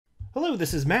Hello,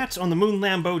 this is Matt on the Moon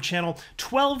Lambeau channel.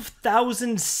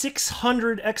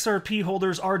 12,600 XRP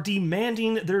holders are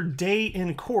demanding their day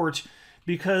in court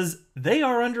because they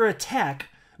are under attack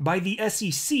by the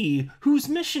SEC, whose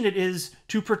mission it is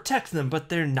to protect them, but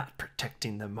they're not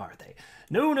protecting them, are they?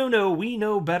 No, no, no, we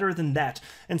know better than that.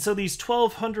 And so these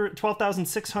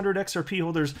 12,600 XRP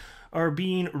holders are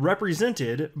being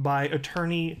represented by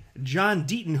attorney John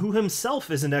Deaton, who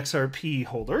himself is an XRP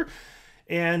holder.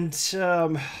 And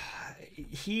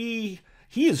he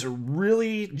is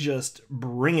really just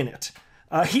bringing it.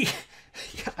 I'm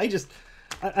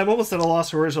almost at a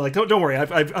loss for words. Like, don't worry,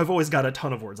 I've always got a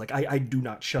ton of words. Like, I do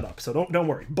not shut up, so don't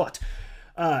worry. But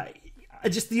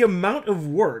just the amount of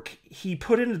work he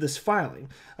put into this filing.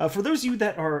 For those of you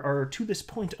that are to this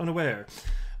point unaware,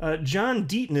 John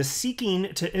Deaton is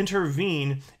seeking to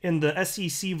intervene in the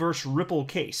SEC versus Ripple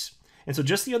case. And so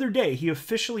just the other day, he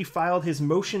officially filed his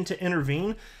motion to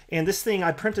intervene. And this thing,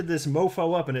 I printed this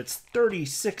mofo up, and it's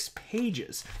 36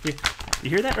 pages.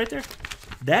 You hear that right there?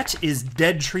 That is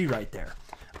dead tree right there.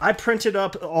 I printed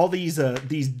up all these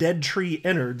dead tree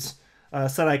innards so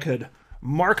that I could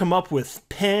mark them up with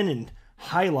pen and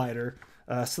highlighter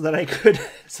so that I could,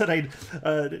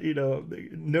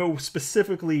 know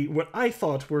specifically what I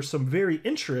thought were some very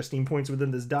interesting points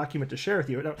within this document to share with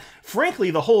you. Now, frankly,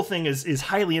 the whole thing is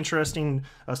highly interesting,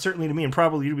 certainly to me, and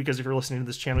probably you, because if you're listening to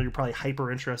this channel, you're probably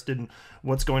hyper interested in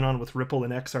what's going on with Ripple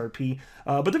and XRP.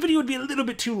 But the video would be a little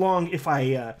bit too long if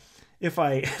I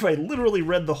literally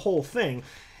read the whole thing.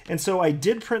 And so I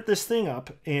did print this thing up,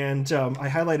 and I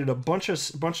highlighted a bunch of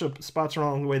spots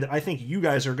along the way that I think you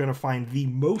guys are going to find the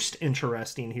most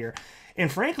interesting here.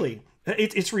 And frankly,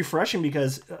 it's refreshing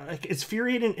because it's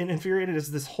infuriating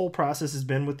as this whole process has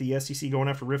been with the SEC going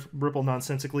after Ripple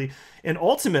nonsensically, and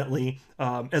ultimately,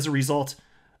 as a result,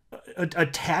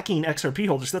 attacking XRP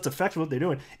holders. That's effectively what they're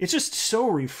doing. It's just so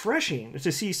refreshing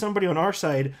to see somebody on our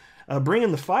side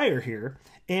bringing the fire here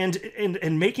and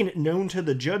making it known to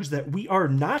the judge that we are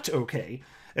not okay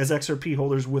as XRP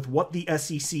holders with what the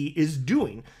SEC is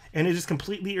doing. And it is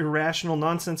completely irrational,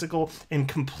 nonsensical, and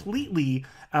completely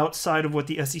outside of what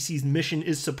the SEC's mission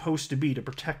is supposed to be, to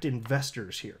protect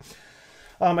investors here.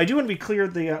 I do want to be clear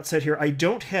at the outset here, I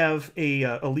don't have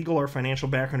a legal or financial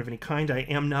background of any kind. I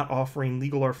am not offering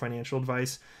legal or financial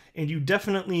advice, and you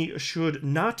definitely should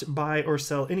not buy or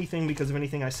sell anything because of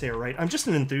anything I say or write. I'm just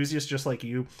an enthusiast just like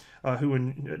you, who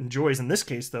enjoys, in this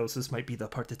case though, so this might be the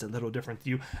part that's a little different to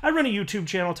you. I run a YouTube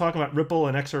channel talking about Ripple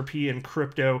and XRP and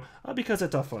crypto because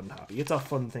it's a fun hobby. It's a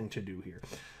fun thing to do here.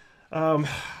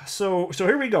 So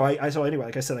here we go. So anyway,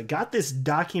 like I said, I got this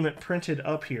document printed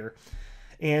up here,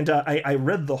 and I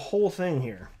read the whole thing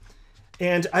here.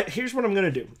 And here's what I'm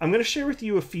going to do. I'm going to share with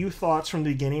you a few thoughts from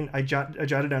the beginning. I jotted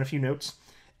down a few notes.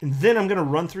 And then I'm going to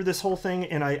run through this whole thing,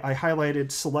 and I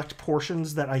highlighted select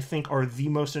portions that I think are the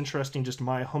most interesting, just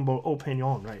my humble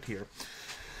opinion right here.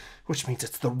 Which means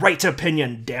it's the right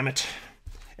opinion, damn it.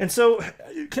 And so,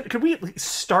 could we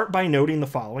start by noting the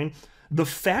following? The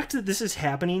fact that this is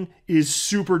happening is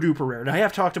super duper rare. And I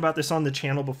have talked about this on the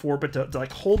channel before, but to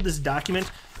like hold this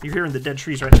document, you're hearing the dead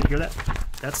trees right there. You hear that?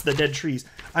 That's the dead trees.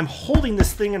 I'm holding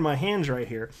this thing in my hands right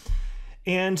here.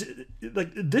 And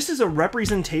like, this is a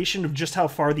representation of just how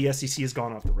far the SEC has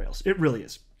gone off the rails. It really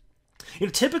is. You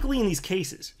know, typically in these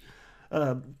cases,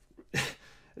 because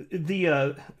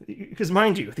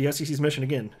mind you, the SEC's mission,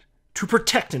 again, to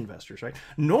protect investors, right?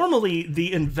 Normally,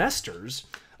 the investors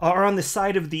are on the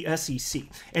side of the SEC.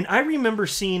 And I remember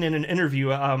seeing in an interview,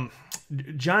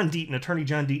 John Deaton, attorney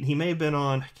John Deaton, he may have been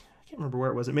on, I can't remember where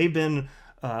it was. It may have been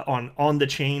on the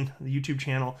Chain, the YouTube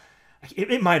channel.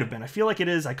 It might have been. I feel like it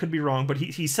is. I could be wrong. But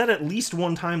he said at least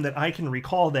one time that I can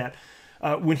recall that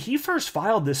when he first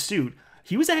filed this suit,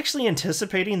 he was actually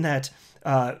anticipating that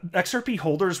XRP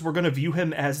holders were going to view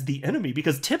him as the enemy.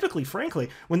 Because typically, frankly,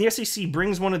 when the SEC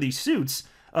brings one of these suits,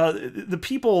 the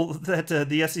people that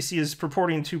the SEC is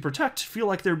purporting to protect feel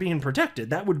like they're being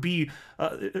protected. That would be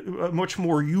much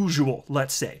more usual,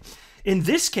 let's say. In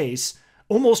this case,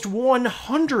 almost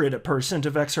 100%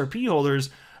 of XRP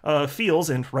holders feels,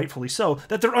 and rightfully so,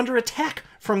 that they're under attack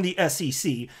from the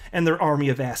SEC and their army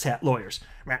of asshat lawyers.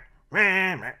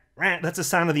 That's the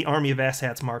sound of the army of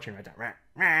asshats marching right there.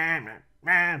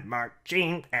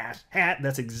 Marching asshat.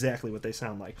 That's exactly what they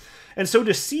sound like. And so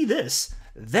to see this,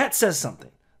 that says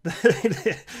something.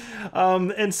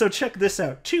 And so check this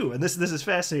out too, and this is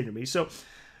fascinating to me. So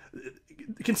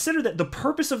consider that the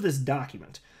purpose of this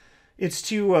document, it's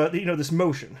to this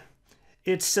motion.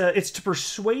 It's to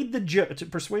persuade the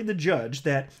judge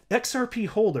that XRP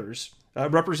holders,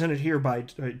 represented here by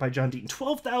John Deaton,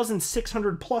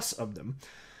 12,600 plus of them,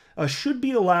 should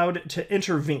be allowed to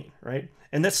intervene, right?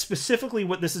 And that's specifically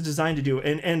what this is designed to do.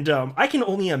 And I can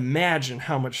only imagine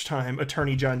how much time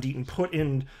Attorney John Deaton put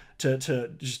in to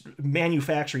just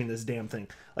manufacturing this damn thing.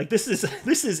 Like, this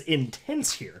is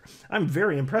intense here. I'm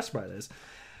very impressed by this.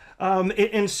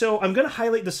 And so I'm going to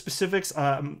highlight the specifics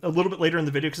a little bit later in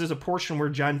the video, because there's a portion where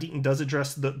John Deaton does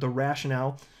address the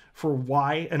rationale for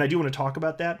why, and I do want to talk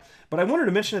about that. But I wanted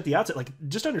to mention at the outset, like,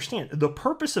 just understand, the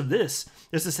purpose of this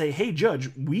is to say, hey, Judge,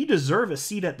 we deserve a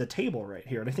seat at the table right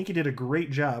here. And I think he did a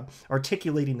great job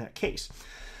articulating that case.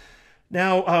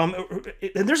 Now,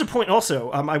 and there's a point also,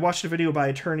 I watched a video by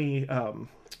attorney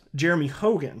Jeremy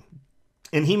Hogan,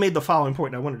 and he made the following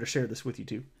point, and I wanted to share this with you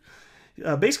too.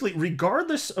 Basically,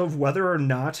 regardless of whether or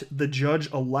not the judge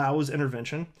allows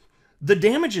intervention, the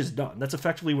damage is done. That's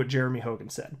effectively what Jeremy Hogan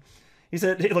said. He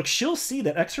said, hey, look, she'll see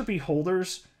that XRP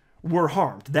holders were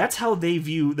harmed. That's how they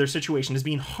view their situation, as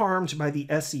being harmed by the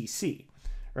SEC,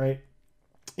 right?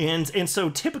 And so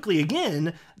typically,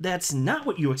 again, that's not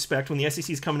what you expect when the SEC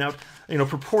is coming out,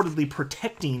 purportedly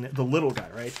protecting the little guy,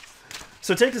 right?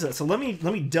 So take this out. So let me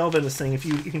delve into this thing. If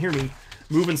you can hear me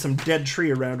moving some dead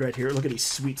tree around right here. Look at these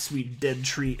sweet, sweet dead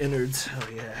tree innards. Oh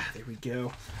yeah, there we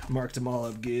go. Marked them all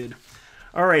up good.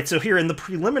 All right, so here in the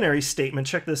preliminary statement,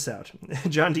 check this out.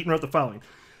 John Deaton wrote the following.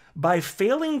 By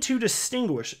failing to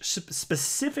distinguish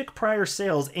specific prior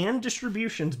sales and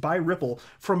distributions by Ripple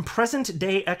from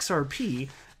present-day XRP,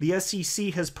 the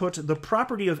SEC has put the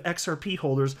property of XRP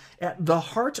holders at the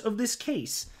heart of this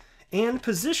case and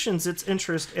positions its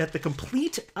interest at the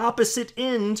complete opposite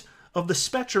end of the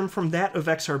spectrum from that of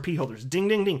XRP holders. Ding,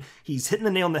 ding, ding. He's hitting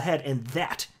the nail on the head, and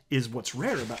that is what's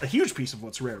rare about, a huge piece of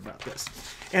what's rare about this.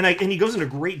 And he goes into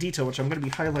great detail, which I'm going to be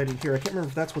highlighting here. I can't remember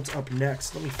if that's what's up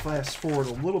next. Let me fast forward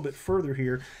a little bit further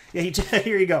here. Yeah,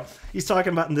 here you go. He's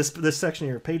talking about in this section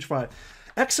here, page 5.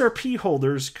 XRP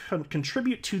holders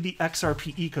contribute to the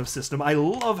XRP ecosystem. I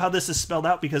love how this is spelled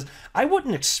out, because I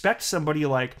wouldn't expect somebody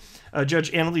like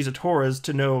Judge Annalisa Torres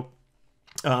to know.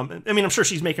 I mean, I'm sure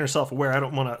she's making herself aware.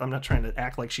 I'm not trying to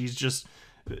act like she's just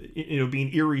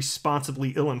being irresponsibly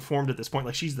ill-informed at this point,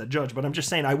 like she's the judge, but I'm just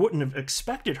saying I wouldn't have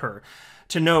expected her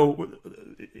to know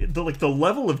the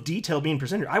level of detail being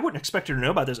presented. I wouldn't expect her to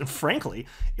know about this, and frankly,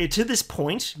 to this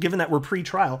point, given that we're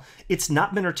pre-trial, it's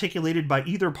not been articulated by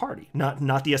either party,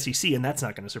 not the SEC, and that's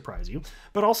not going to surprise you,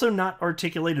 but also not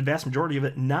articulated, vast majority of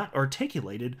it, not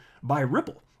articulated by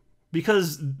Ripple,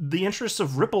 because the interests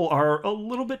of Ripple are a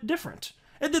little bit different.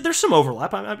 There's some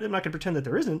overlap. I'm not going to pretend that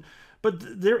there isn't,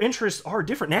 but their interests are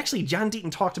different. And actually, John Deaton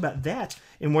talked about that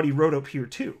in what he wrote up here,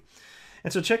 too.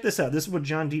 And so check this out. This is what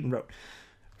John Deaton wrote.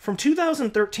 From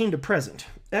 2013 to present,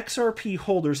 XRP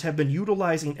holders have been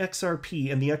utilizing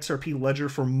XRP and the XRP ledger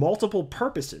for multiple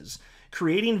purposes,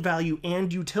 creating value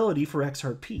and utility for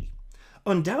XRP.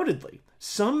 Undoubtedly,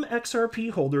 some XRP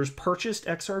holders purchased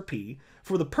XRP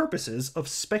for the purposes of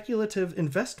speculative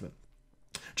investment,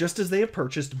 just as they have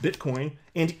purchased Bitcoin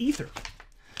and Ether.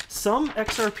 Some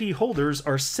XRP holders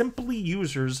are simply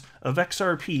users of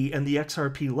XRP and the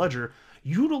XRP ledger,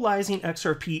 utilizing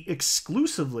XRP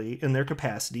exclusively in their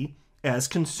capacity as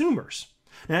consumers.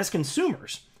 And as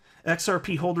consumers,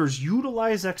 XRP holders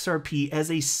utilize XRP as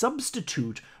a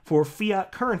substitute for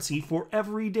fiat currency for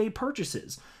everyday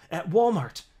purchases at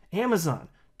Walmart, Amazon,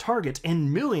 Target,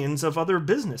 and millions of other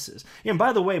businesses. And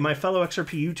by the way, my fellow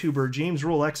XRP YouTuber, James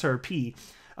Rule XRP,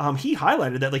 he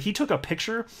highlighted that. Like, he took a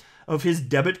picture of his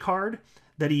debit card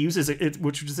that he uses,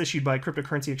 which was issued by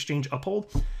cryptocurrency exchange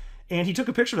Uphold, and he took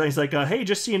a picture of that. He's like, hey,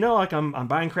 just so you know, like, I'm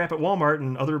buying crap at Walmart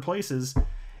and other places.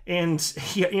 And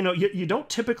you don't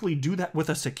typically do that with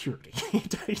a security.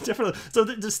 Definitely. So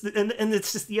and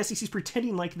it's just the SEC's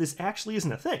pretending like this actually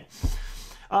isn't a thing.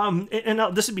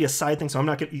 And this would be a side thing, so I'm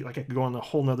not gonna, like, I could go on a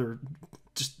whole nother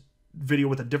just video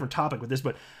with a different topic with this,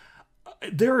 but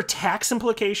there are tax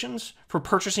implications for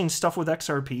purchasing stuff with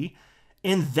XRP,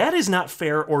 and that is not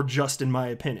fair or just, in my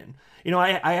opinion.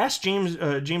 I asked James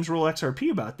Rule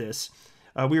XRP about this.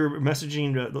 We were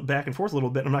messaging back and forth a little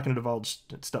bit. I'm not going to divulge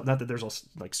stuff. Not that there's all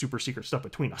like super secret stuff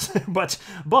between us, but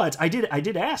I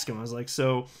did ask him. I was like,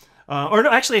 so, or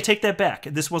no, actually, I take that back.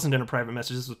 This wasn't in a private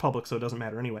message. This was public, so it doesn't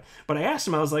matter anyway. But I asked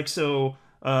him. I was like, so,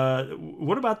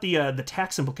 what about the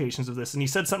tax implications of this? And he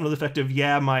said something to the effect of,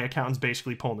 yeah, my accountant's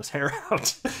basically pulling his hair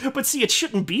out. But see, it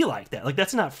shouldn't be like that. Like,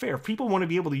 that's not fair. If people want to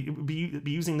be able to be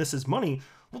using this as money,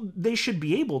 well, they should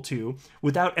be able to,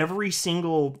 without every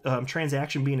single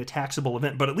transaction being a taxable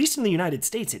event. But at least in the United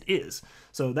States, it is.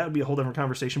 So that would be a whole different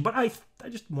conversation. But I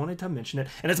just wanted to mention it.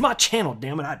 And it's my channel,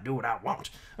 damn it. I do what I want.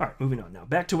 All right, moving on now.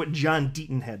 Back to what John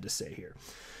Deaton had to say here.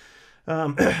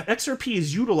 XRP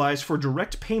is utilized for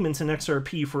direct payments in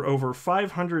XRP for over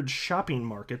 500 shopping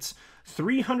markets,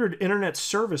 300 internet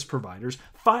service providers,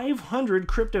 500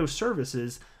 crypto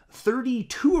services, 30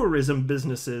 tourism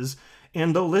businesses,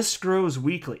 and the list grows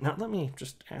weekly. Now, let me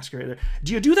just ask you right there.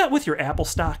 Do you do that with your Apple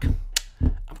stock?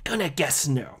 I'm gonna guess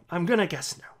no. I'm gonna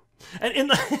guess no.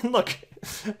 And look,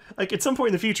 like at some point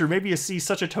in the future, maybe you see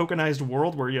such a tokenized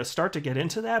world where you start to get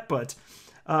into that, but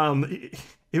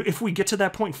if we get to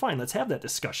that point, fine, let's have that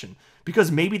discussion.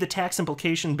 Because maybe the tax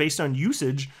implication based on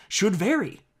usage should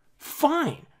vary.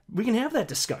 Fine, we can have that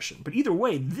discussion. But either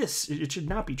way, it should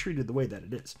not be treated the way that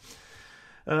it is.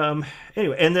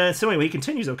 Anyway, and then, so anyway, he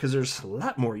continues though, because there's a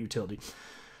lot more utility.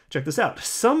 Check this out.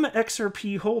 Some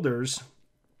XRP holders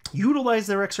utilize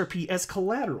their XRP as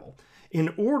collateral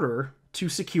in order to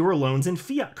secure loans in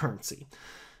fiat currency.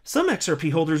 Some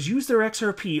XRP holders use their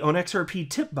XRP on XRP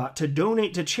Tipbot to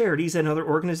donate to charities and other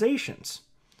organizations.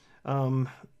 Several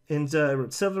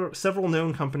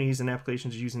known companies and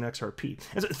applications are using XRP.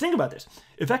 And so think about this.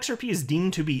 If XRP is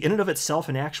deemed to be in and of itself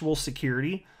an actual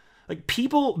security, like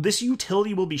this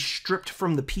utility will be stripped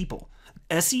from the people.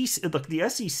 Look, the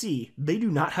SEC, they do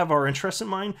not have our interests in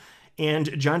mind.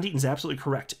 And John Deaton's absolutely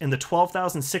correct. And the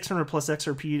 12,600 plus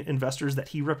XRP investors that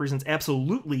he represents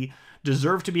absolutely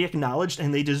deserve to be acknowledged,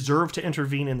 and they deserve to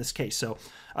intervene in this case. So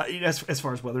as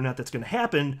far as whether or not that's going to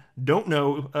happen, don't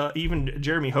know. Even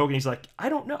Jeremy Hogan, he's like, I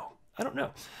don't know. I don't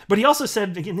know. But he also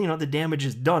said, you know, the damage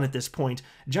is done at this point.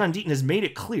 John Deaton has made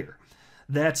it clear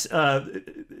that,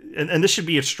 and this should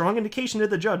be a strong indication to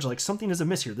the judge, like something is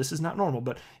amiss here. This is not normal,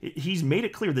 but he's made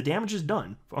it clear the damage is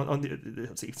done.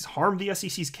 It's harmed the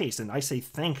SEC's case, and I say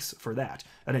thanks for that.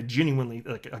 And I genuinely,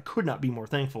 I could not be more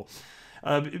thankful.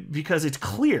 Because it's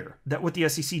clear that what the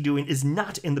SEC doing is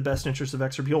not in the best interest of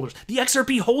XRP holders. The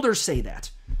XRP holders say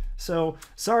that. So,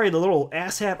 sorry, the little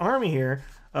asshat army here.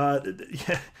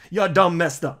 Y'all dumb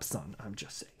messed up, son. I'm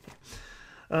just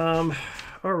saying.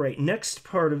 All right, next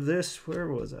part of this, where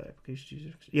was I?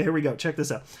 Yeah, here we go. Check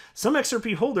this out. Some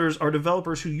XRP holders are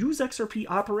developers who use XRP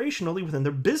operationally within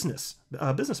their business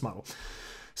model.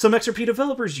 Some XRP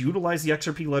developers utilize the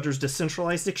XRP Ledger's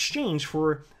decentralized exchange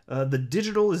for the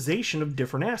digitalization of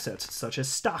different assets, such as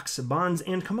stocks, bonds,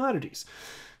 and commodities.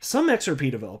 Some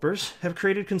XRP developers have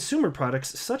created consumer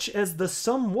products such as the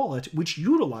Sum Wallet, which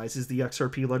utilizes the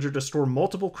XRP Ledger to store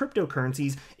multiple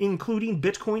cryptocurrencies, including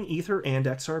Bitcoin, Ether, and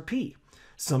XRP.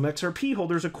 Some XRP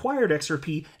holders acquired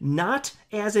XRP not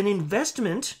as an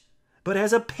investment, but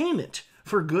as a payment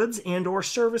for goods and or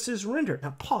services rendered.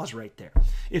 Now pause right there.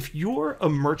 If you're a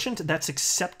merchant that's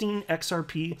accepting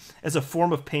XRP as a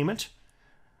form of payment,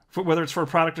 for whether it's for a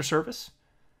product or service,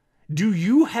 do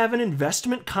you have an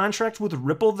investment contract with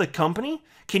Ripple, the company?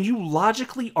 Can you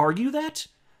logically argue that?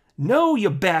 No, you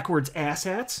backwards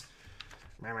asshats.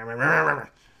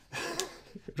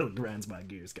 Really grinds my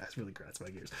gears, guys. Really grinds my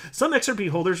gears. Some XRP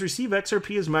holders receive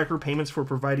XRP as micropayments for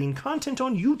providing content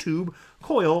on YouTube,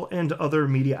 Coil, and other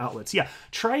media outlets. Yeah,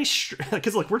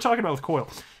 because look, we're talking about with Coil,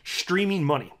 streaming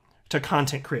money to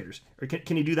content creators.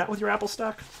 Can you do that with your Apple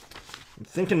stock? I'm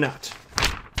thinking not.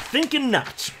 Thinking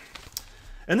not.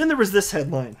 And then there was this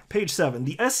headline, page 7.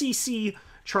 The SEC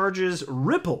charges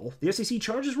Ripple,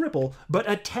 but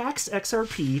attacks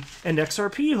XRP and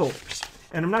XRP holders.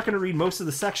 And I'm not going to read most of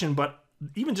the section, but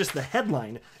even just the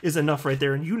headline is enough right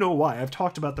there, and you know why. I've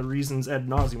talked about the reasons ad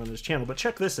nauseum on this channel, but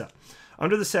check this out.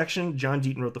 Under the section, John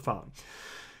Deaton wrote the following.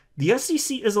 The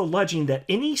SEC is alleging that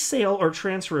any sale or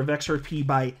transfer of XRP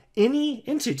by any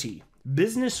entity,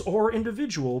 business or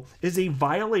individual, is a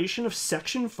violation of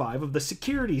Section 5 of the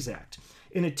Securities Act.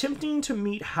 In attempting to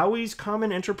meet Howey's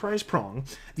common enterprise prong,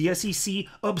 the SEC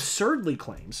absurdly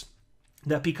claims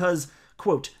that because,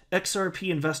 quote, XRP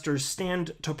investors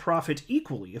stand to profit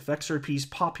equally if XRP's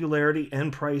popularity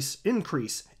and price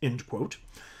increase, end quote,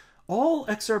 all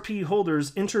XRP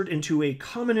holders entered into a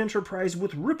common enterprise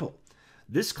with Ripple.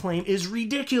 This claim is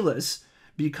ridiculous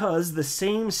because the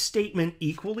same statement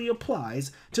equally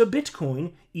applies to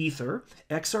Bitcoin, Ether,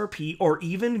 XRP, or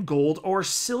even gold or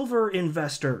silver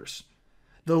investors.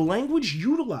 The language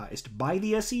utilized by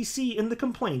the SEC in the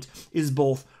complaint is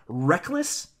both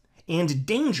reckless and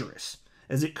dangerous,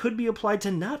 as it could be applied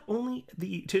to not only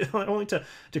to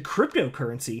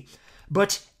cryptocurrency,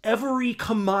 but every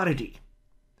commodity.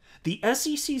 The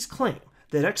SEC's claim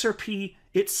that XRP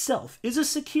itself is a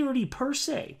security per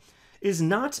se is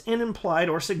not an implied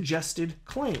or suggested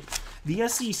claim. The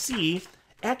SEC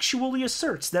actually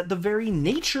asserts that the very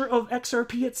nature of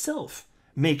XRP itself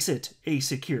makes it a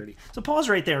security. So pause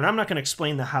right there, and I'm not going to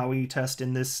explain the Howey test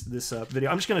in this video.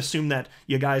 I'm just going to assume that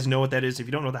you guys know what that is. If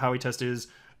you don't know what the Howey test is,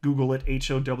 Google it,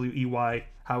 Howey,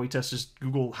 Howey Test, just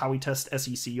Google Howey Test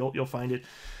SEC, you'll find it.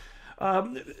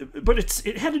 But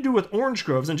it had to do with orange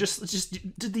groves, and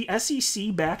just did the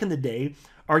SEC back in the day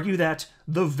argue that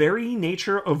the very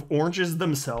nature of oranges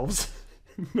themselves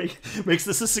makes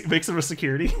them a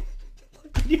security?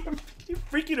 Can you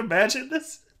freaking imagine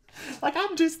this? Like,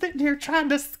 I'm just sitting here trying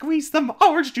to squeeze some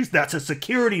orange juice. That's a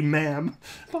security, ma'am.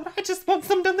 But I just want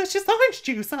some delicious orange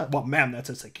juice. Well, ma'am, that's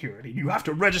a security. You have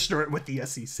to register it with the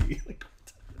SEC. Like,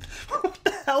 what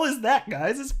the hell is that,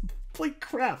 guys? It's complete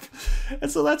crap. And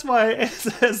so that's why it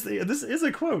says, this is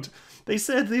a quote. The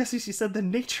SEC said, the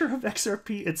nature of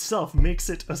XRP itself makes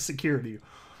it a security.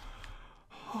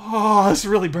 Oh, this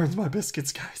really burns my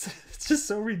biscuits, guys. It's just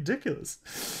so ridiculous.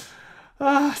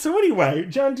 So anyway,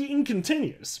 John Deaton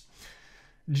continues.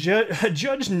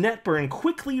 Judge Netburn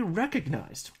quickly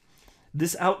recognized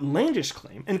this outlandish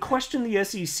claim and questioned the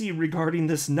SEC regarding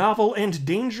this novel and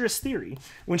dangerous theory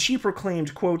when she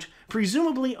proclaimed, quote,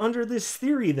 presumably under this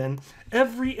theory, then,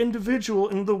 every individual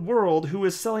in the world who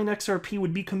is selling XRP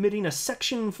would be committing a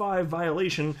Section 5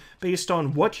 violation based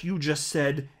on what you just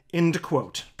said, end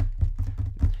quote.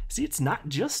 See, it's not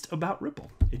just about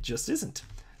Ripple. It just isn't.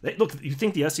 Look, you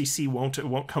think the SEC won't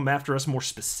come after us more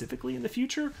specifically in the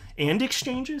future? And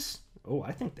exchanges? Oh,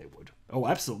 I think they would. Oh,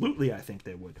 absolutely, I think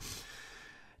they would.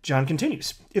 John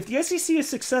continues. If the SEC is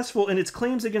successful in its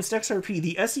claims against XRP,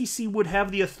 the SEC would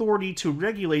have the authority to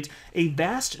regulate a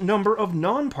vast number of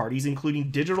non-parties,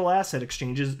 including digital asset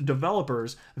exchanges,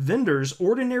 developers, vendors,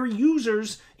 ordinary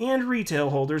users, and retail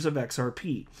holders of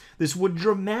XRP. This would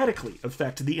dramatically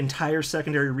affect the entire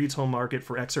secondary retail market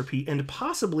for XRP and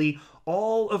possibly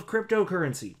all of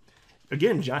cryptocurrency.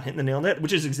 Again, John hitting the nail on that,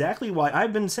 which is exactly why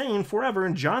I've been saying forever,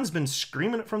 and John's been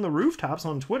screaming it from the rooftops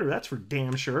on Twitter, that's for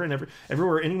damn sure, and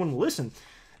everywhere anyone will listen.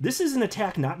 This is an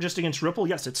attack not just against Ripple.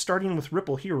 Yes, it's starting with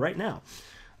Ripple here right now.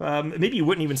 Maybe you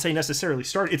wouldn't even say necessarily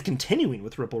start. It's continuing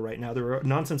with Ripple right now. There were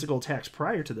nonsensical attacks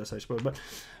prior to this, I suppose,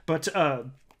 but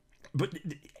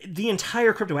the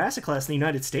entire crypto asset class in the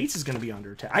United States is going to be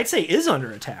under attack. I'd say is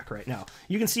under attack right now.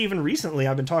 You can see even recently,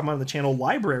 I've been talking about on the channel,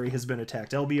 Library has been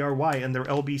attacked, LBRY, and their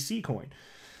LBC coin.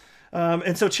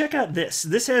 And so check out this.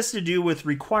 This has to do with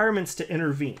requirements to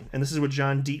intervene, and this is what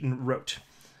John Deaton wrote.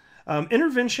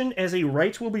 Intervention as a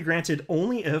right will be granted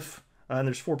only if, and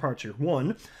there's 4 parts here.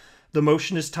 1, the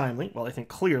motion is timely. Well, I think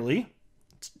clearly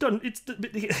it's done.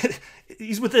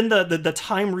 He's within the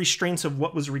time restraints of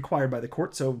what was required by the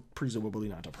court, so presumably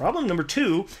not a problem. Number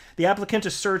 2, the applicant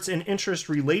asserts an interest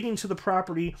relating to the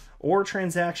property or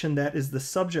transaction that is the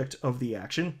subject of the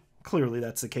action. Clearly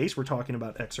that's the case. We're talking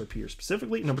about XRP here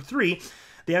specifically. Number 3,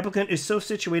 the applicant is so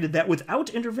situated that without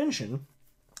intervention,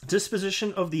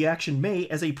 disposition of the action may,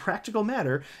 as a practical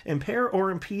matter, impair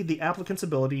or impede the applicant's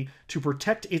ability to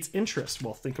protect its interests.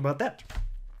 Well, think about that.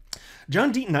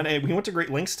 John Deaton, we went to great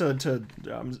lengths to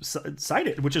cite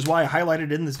it, which is why I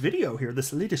highlighted in this video here,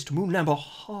 this latest Moon Number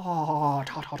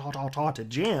to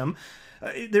jam.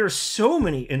 There are so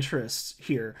many interests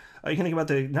here. You can think about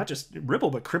not just Ripple,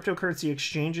 but cryptocurrency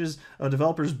exchanges,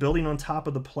 developers building on top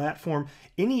of the platform,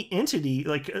 any entity,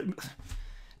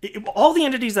 all the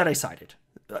entities that I cited.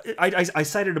 I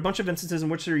cited a bunch of instances in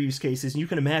which there are use cases, and you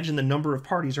can imagine the number of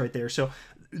parties right there. So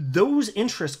those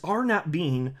interests are not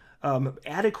being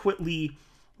adequately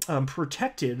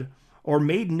protected or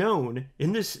made known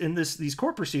in these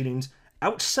court proceedings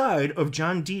outside of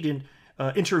John Deaton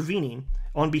intervening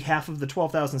on behalf of the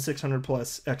 12,600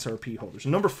 plus XRP holders.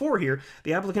 Number 4 here,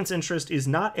 the applicant's interest is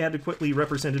not adequately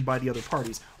represented by the other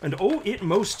parties. And oh, it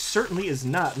most certainly is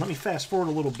not. Let me fast forward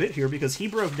a little bit here because he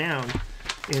broke down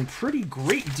in pretty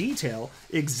great detail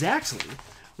exactly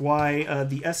why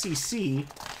the SEC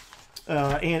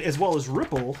and as well as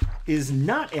Ripple is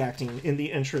not acting in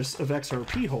the interests of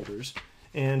XRP holders.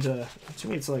 And to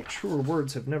me, it's like truer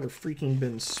words have never freaking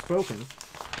been spoken.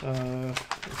 One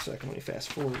second, let me fast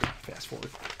forward.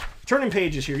 Turning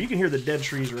pages here. You can hear the dead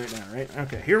trees right now, right?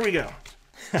 Okay, here we go.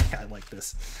 I like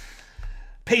this.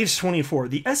 Page 24.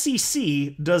 The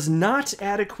SEC does not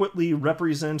adequately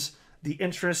represent the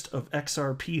interest of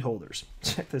XRP holders.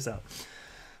 Check this out.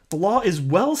 The law is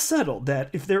well settled that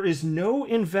if there is no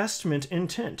investment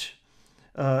intent,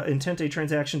 a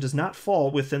transaction does not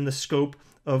fall within the scope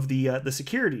of the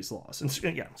securities laws.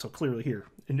 And yeah, so clearly here,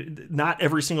 not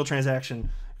every single transaction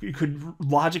could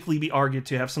logically be argued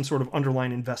to have some sort of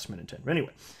underlying investment intent. But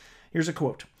anyway, here's a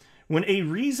quote. When a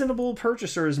reasonable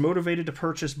purchaser is motivated to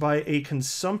purchase by a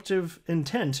consumptive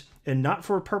intent and not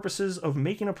for purposes of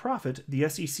making a profit, the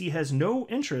SEC has no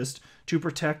interest to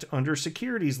protect under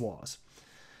securities laws.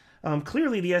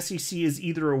 Clearly, the SEC is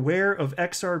either aware of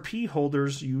XRP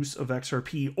holders' use of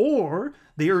XRP, or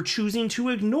they are choosing to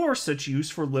ignore such use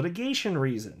for litigation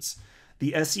reasons.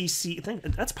 The SEC,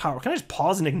 that's powerful. Can I just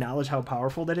pause and acknowledge how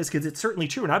powerful that is? Because it's certainly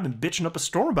true, and I've been bitching up a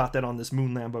storm about that on this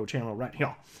Moon Lambo channel right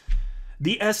here.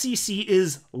 The SEC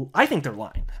is, I think they're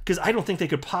lying, because I don't think they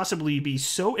could possibly be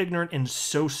so ignorant and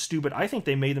so stupid. I think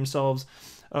they made themselves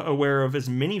aware of as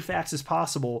many facts as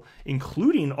possible,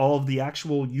 including all of the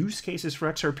actual use cases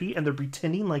for XRP, and they're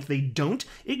pretending like they don't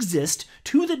exist,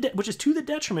 which is to the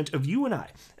detriment of you and I,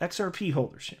 XRP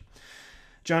holders.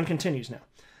 John continues now.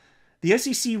 The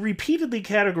SEC repeatedly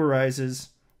categorizes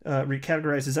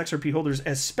XRP holders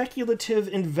as speculative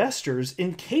investors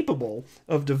incapable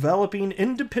of developing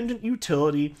independent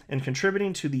utility and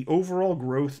contributing to the overall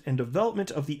growth and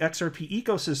development of the XRP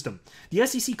ecosystem. The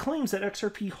SEC claims that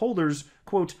XRP holders,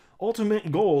 quote,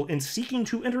 ultimate goal in seeking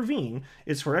to intervene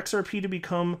is for XRP to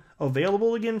become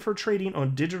available again for trading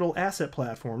on digital asset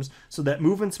platforms so that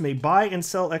movements may buy and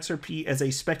sell XRP as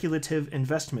a speculative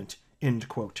investment, end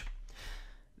quote.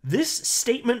 This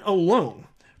statement alone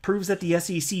proves that the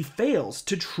SEC fails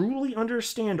to truly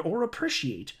understand or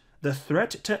appreciate the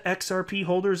threat to XRP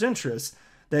holders' interests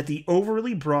that the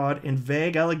overly broad and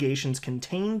vague allegations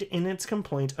contained in its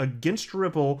complaint against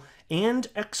Ripple and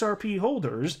XRP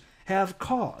holders have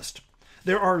caused.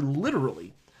 There are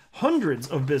literally hundreds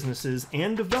of businesses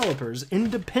and developers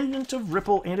independent of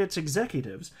Ripple and its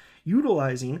executives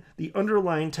utilizing the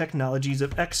underlying technologies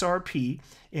of XRP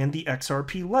and the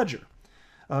XRP ledger.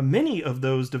 Many of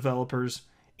those developers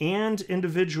and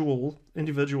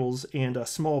individuals and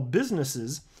small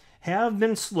businesses have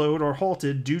been slowed or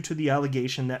halted due to the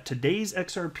allegation that today's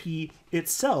XRP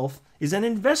itself is an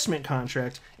investment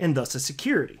contract and thus a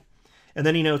security. And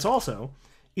then he notes also,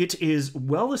 it is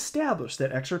well established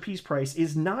that XRP's price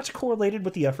is not correlated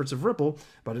with the efforts of Ripple,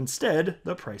 but instead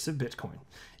the price of Bitcoin.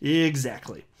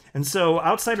 Exactly. And so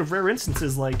outside of rare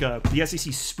instances like the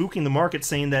SEC spooking the market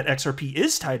saying that XRP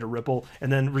is tied to Ripple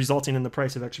and then resulting in the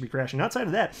price of XRP crashing, outside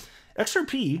of that,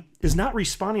 XRP is not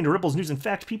responding to Ripple's news. In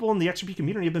fact, people in the XRP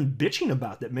community have been bitching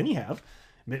about that. Many have.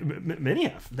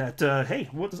 That, hey,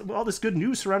 what's all this good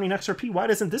news surrounding XRP? Why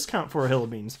doesn't this count for a hill of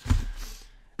beans?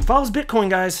 It follows Bitcoin,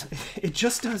 guys. It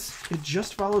just does. It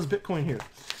just follows Bitcoin here.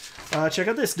 Check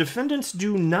out this. Defendants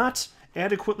do not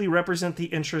adequately represent the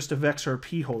interest of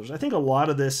XRP holders. I think a lot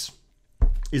of this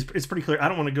is pretty clear. I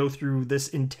don't want to go through this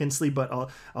intensely, but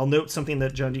I'll note something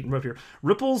that John Deaton wrote here.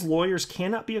 Ripple's lawyers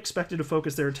cannot be expected to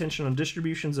focus their attention on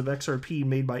distributions of XRP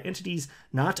made by entities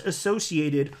not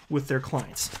associated with their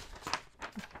clients.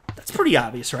 That's pretty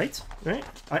obvious, right?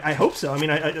 I hope so. I mean,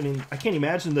 I can't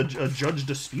imagine a judge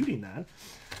disputing that.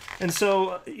 And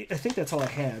so I think that's all I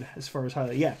had as far as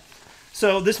highlight. Yeah.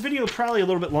 So this video is probably a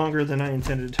little bit longer than I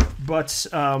intended, but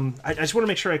I just want to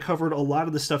make sure I covered a lot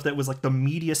of the stuff that was like the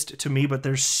meatiest to me, but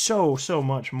there's so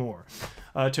much more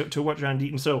to what John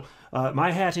Deaton. So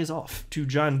my hat is off to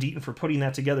John Deaton for putting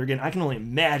that together. Again, I can only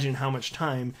imagine how much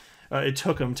time it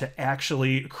took him to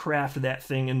actually craft that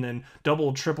thing and then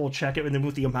double, triple check it, and then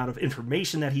with the amount of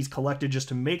information that he's collected just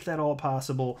to make that all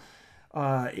possible.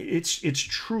 It's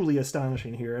truly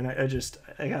astonishing here, and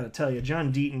I gotta tell you,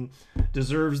 John Deaton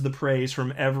deserves the praise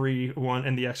from everyone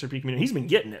in the XRP community. He's been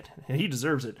getting it, and he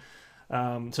deserves it.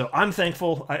 So I'm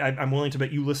thankful. I'm willing to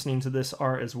bet you listening to this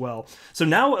are as well. So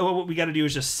now what we got to do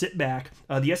is just sit back.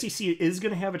 The SEC is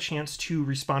going to have a chance to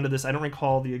respond to this. I don't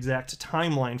recall the exact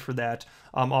timeline for that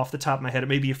off the top of my head. It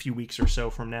may be a few weeks or so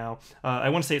from now. I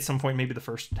want to say at some point, maybe the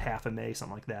first half of May,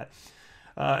 something like that.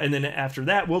 And then after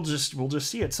that, we'll just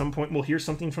see at some point we'll hear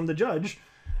something from the judge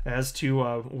as to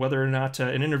whether or not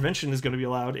an intervention is going to be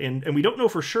allowed. And we don't know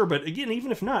for sure, but again,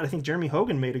 even if not, I think Jeremy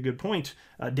Hogan made a good point.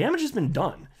 Damage has been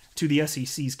done to the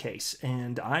SEC's case,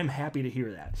 and I'm happy to hear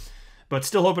that. But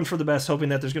still hoping for the best, hoping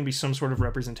that there's going to be some sort of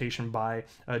representation by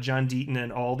John Deaton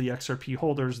and all the XRP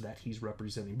holders that he's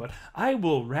representing. But I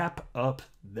will wrap up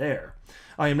there.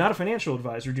 I am not a financial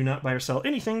advisor. Do not buy or sell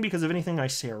anything, because if anything I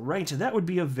say are right, that would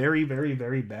be a very, very,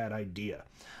 very bad idea.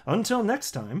 Until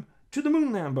next time, to the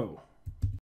Moon Lambo.